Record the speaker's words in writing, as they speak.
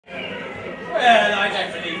Well, I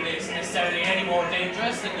don't believe it's necessarily any more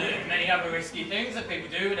dangerous than the many other risky things that people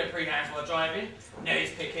do with their free hands while driving.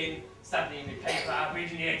 Nose picking, studying the paper,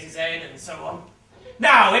 reading the A to Z, and so on.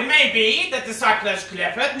 Now, it may be that the psychological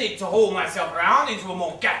effort needed to haul myself around into a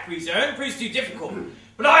more gap-free zone proves too difficult.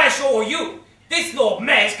 But I assure you, this Lord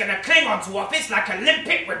Mayor's going to cling onto office like a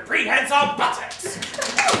limpet with prehensile buttocks.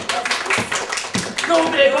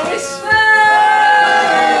 Lord Mayor Boris.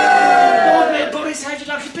 Lord Mayor Boris, how'd you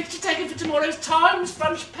like a picture taken for tomorrow's Times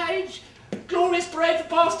front page? Glorious parade for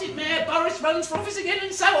Bastard Mayor Boris runs for office again,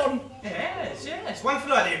 and so on. Yes, yes.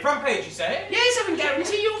 Wonderful idea. Front page, you say? Yes, I can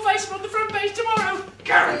guarantee your face will be on the front page tomorrow.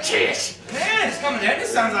 Guarantee it. Yes, come on then.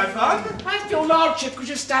 This sounds like fun. I think your lordship was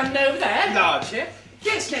just standing over there. Lordship?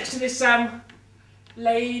 Yes, next to this,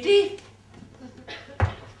 lady.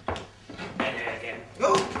 There again.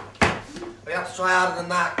 Oh! We have to try harder than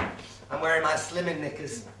that. I'm wearing my slimming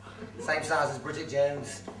knickers. Same size as Bridget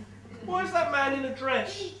Jones. Why is that man in a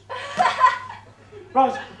dress?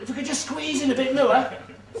 Right, if we could just squeeze in a bit more.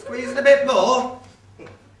 Squeeze it a bit more.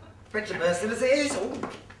 Picture bursting as it is. Ooh.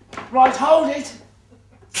 Right, hold it.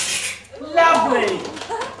 Lovely.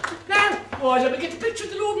 Now, why don't we get a picture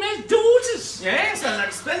of the Lord Mayor's daughters? Yeah, sounds like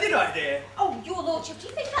a splendid idea. Oh, your lordship, do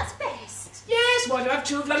you think that's best? Yes, why don't I have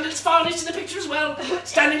two of London's finest in the picture as well,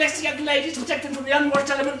 standing next to young ladies to protect them from the unwashed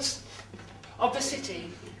elements of the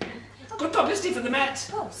city. Good publicity for the Met.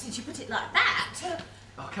 Oh, since you put it like that.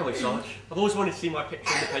 Oh, can we, Sarge? I've always wanted to see my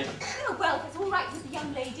picture in the paper. Oh, well, if it's all right with the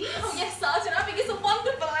young ladies. Oh, yes, Sergeant, I think it's a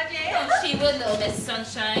wonderful idea. Oh, she would, little Miss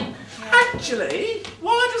Sunshine. Actually,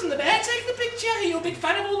 why doesn't the Mayor take the picture? You're a big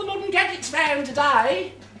fan of all the modern gadgets found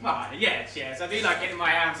today. Ah, yes, yes. I do like getting my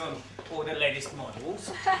hands on all the latest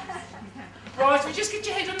models. Right, we just get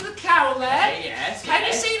your head under the cowl there. Yes, Can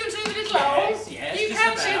yes. you see them through the little hole? Yes, yes, You just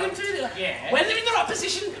can see about. them through the... Yes. When they're in the right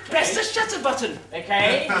position, press the shutter button.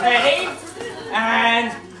 Okay, ready?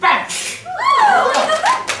 And bang!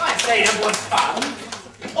 I say that was fun.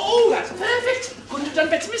 Oh, that's perfect. Couldn't have done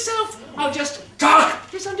better myself. I'll just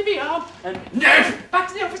tuck this under my arm and nope, back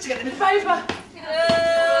to the office to get them in the paper.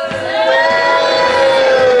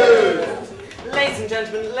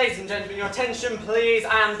 Ladies and gentlemen, your attention please,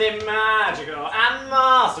 and the magical and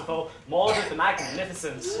masterful Mordred the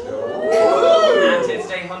Magnificent. And here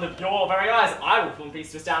today in front of your very eyes, I will perform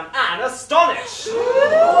feast to astound and astonish.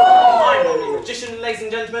 I'm not a magician, ladies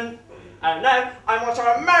and gentlemen. Oh no, I'm what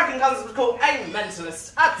our American cousins would call a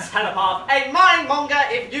mentalist, a telepath, a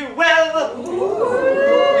mindmonger, if you will.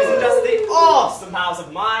 Using just the awesome powers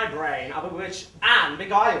of my brain, I will bewitch and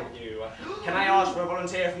beguile you. Can I ask for a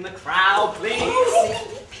volunteer from the crowd, please?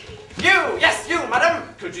 You, yes, you, madam.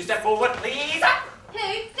 Could you step forward, please? Who?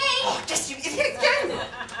 Me? Oh, yes, you idiot again.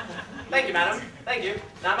 Thank you, madam. Thank you.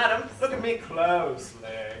 Now, madam, look at me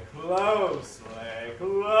closely, closely.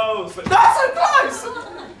 Not so close!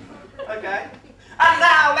 Okay. And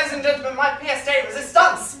now, ladies and gentlemen, my pièce de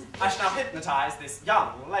resistance. I shall now hypnotise this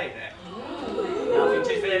young lady. Nothing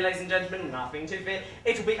to fear, ladies and gentlemen, nothing to fear.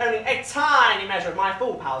 It will be only a tiny measure of my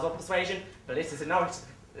full powers of persuasion, but it is enough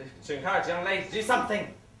to encourage young ladies to do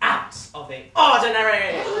something out of the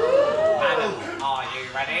ordinary. Madam, are you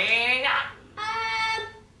ready?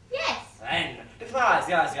 Yes. Then, look at my eyes,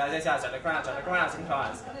 look around,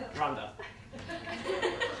 Rhonda.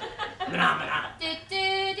 Phenomena.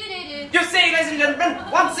 You see, ladies and gentlemen,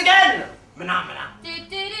 once again, phenomena.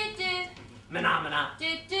 Phenomena.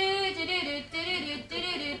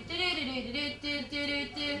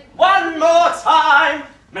 One more time,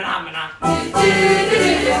 phenomena.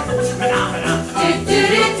 Phenomena.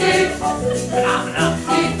 Phenomena.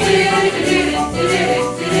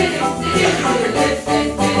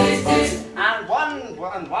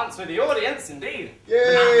 And once with the audience, indeed.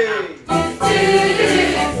 Yay!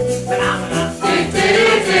 Phenomena.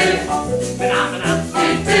 Phenomena.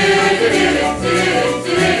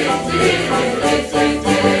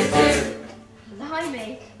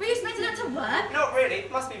 Blimey. Were you expecting that to work? Not really.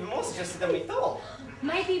 It must be even more suggestive than we thought.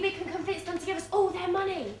 Maybe we can convince them to give us all their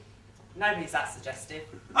money. Nobody's that suggestive.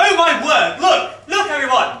 Oh my word! Look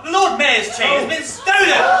everyone! The Lord Mayor's chain has been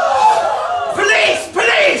stolen! Police!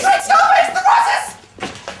 Police! Let's go! It's the Rotters!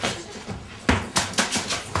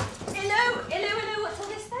 Hello, what's all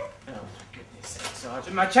this then? Oh, for goodness sake,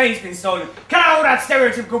 Sergeant, my chain's been stolen. Can I all that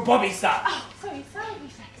stereotypical Bobby stuff? Oh, sorry,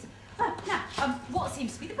 reflex. Oh, now, what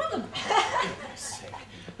seems to be the problem?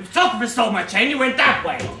 The photographer stole my chain, he went that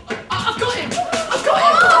way. I've got him! Oh,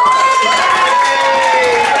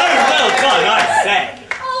 well done, I say.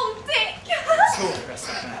 Oh, Dick!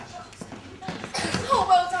 Oh,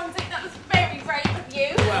 well done, Dick. That was very brave of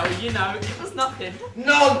you. Well, you know, it was nothing.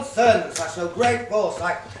 Nonsense! I show great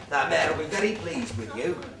foresight. That man will be dead very pleased with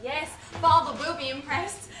you. Yes, Father will be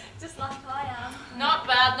impressed, just like I am. Not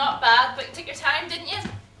bad, but you took your time, didn't you?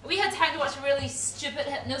 We had time to watch a really stupid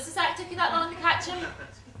hypnosis act. Took you that long to catch him?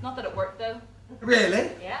 Not that it worked, though. Really?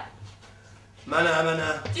 Yeah.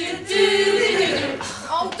 Mana.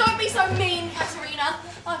 Oh, don't be so mean, Katerina.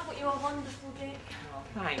 I thought you were wonderful, Dick. Oh,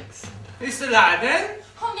 thanks. Who's the lad then?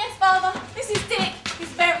 Oh, yes, Father. This is Dick. He's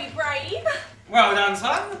very brave. Well done,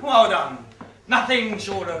 son. Well done. Nothing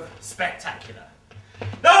short of spectacular.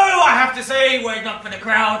 Though I have to say, were it not for the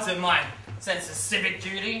crowds and my sense of civic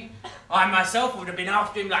duty, I myself would have been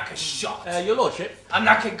after him like a shot. Your lordship? I'm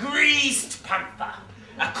like a greased panther,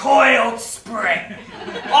 a coiled spring.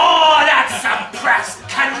 Oh, that's suppressed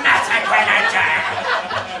kinetic energy!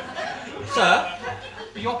 Sir?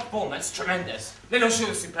 Your performance, tremendous. Little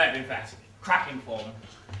short superb, in fact. Cracking form.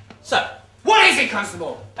 Sir? What is it,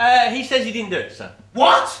 Constable? He says he didn't do it, sir.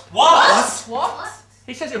 What? What?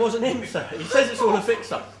 He says it wasn't him, sir. He says it's all a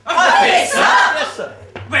fix-up. A fix-up? Yes, sir.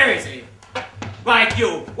 Where is he? Right,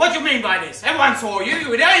 you. What do you mean by this? Everyone saw you. You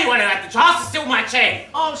were the only one who had the chance to steal my chain.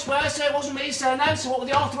 I swear, sir, it wasn't me, sir. No, so what with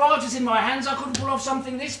the arthritis in my hands, I couldn't pull off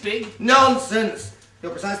something this big. Nonsense!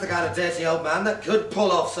 You're precisely the kind of dirty old man that could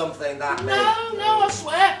pull off something that big. No, I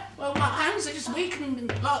swear. Well, my hands are just weakening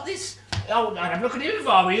like this. Oh, I'd have a look at him if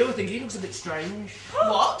I were you. I think he looks a bit strange.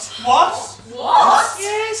 What?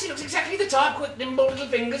 Yes, he looks exactly the type, quick, nimble little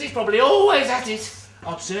fingers. He's probably always at it.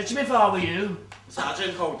 I'd search him if I were you.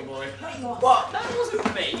 Sergeant, hold the boy. What? That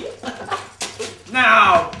wasn't me.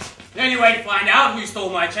 Now, the only way to find out who stole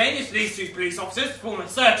my chain is for these two police officers to perform a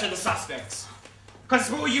search of the suspects.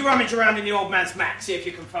 Constable, you rummage around in the old man's mat, see if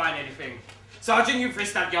you can find anything. Sergeant, you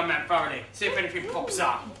frisk that young man thoroughly, see if anything pops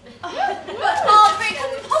up. But Father, it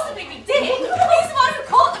couldn't possibly be Dick. He's the one who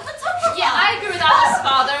caught the photographer. Yeah, I agree with that, his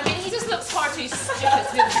father. I mean, he just looks far too stupid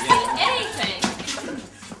to be able to see anything.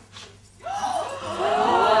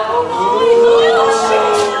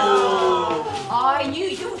 I knew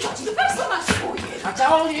you were judging the best of us for you. I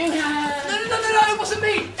told you. No, it wasn't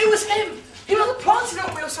me. It was him. He must have planted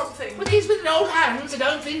on me or something. But he's with old hands, I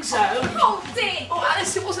don't think so. Oh, Dick. Oh,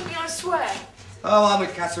 Alice, it wasn't me, I swear. Oh, I'm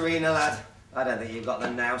with Katerina, lad. I don't think you've got the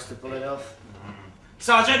nous to pull it off.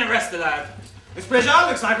 Sergeant, arrest the lad. With pleasure,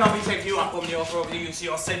 looks like I'll be taking you up on the offer of you to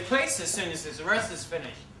your safe place as soon as this arrest is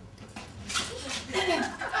finished.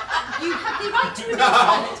 You have the right to remain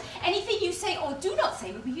silent. Anything you say or do not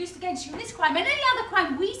say will be used against you in this crime and any other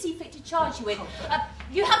crime we see fit to charge you with.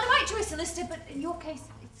 You have the right to a solicitor, but in your case,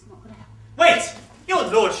 it's not going to happen. Wait! Your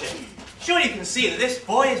lordship, surely you can see that this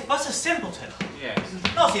boy is but a simpleton. Yes.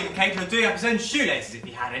 Not even capable of doing up his own shoelaces if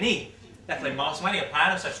he had any. Let alone masterminding a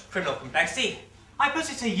plan of such criminal complexity. I put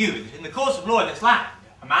it to you that in the course of law in this land,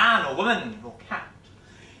 a man or woman or cat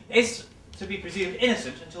is to be presumed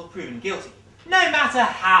innocent until proven guilty, no matter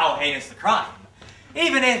how heinous the crime.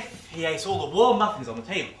 Even if he ate all the warm muffins on the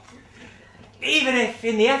table. Even if,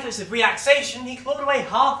 in the efforts of relaxation, he clawed away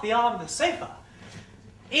half the arm of the sofa.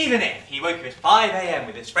 Even if he woke you at 5 a.m.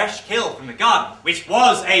 with his fresh kill from the garden, which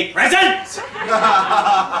was a present!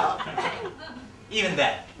 Even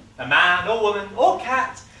then, a man or woman or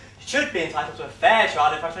cat should be entitled to a fair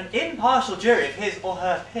trial in front of an impartial jury of his or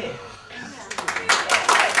her peers.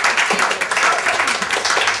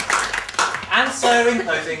 And so, in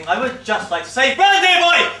closing, I would just like to say, brother dear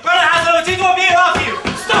boy! Brother has over 2 more beer after you!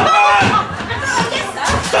 Stop him! Yes,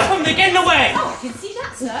 sir. Stop him, they're getting away! Oh, I can see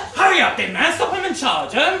that, sir. Hurry up then, man, stop him and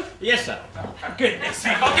charge him! Yes, sir. Oh, for goodness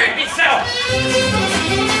sake, I'll do it myself!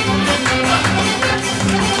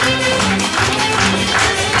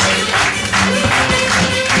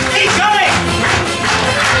 He's coming!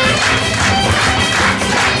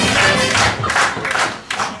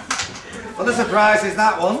 Well, the surprise is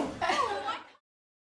that one.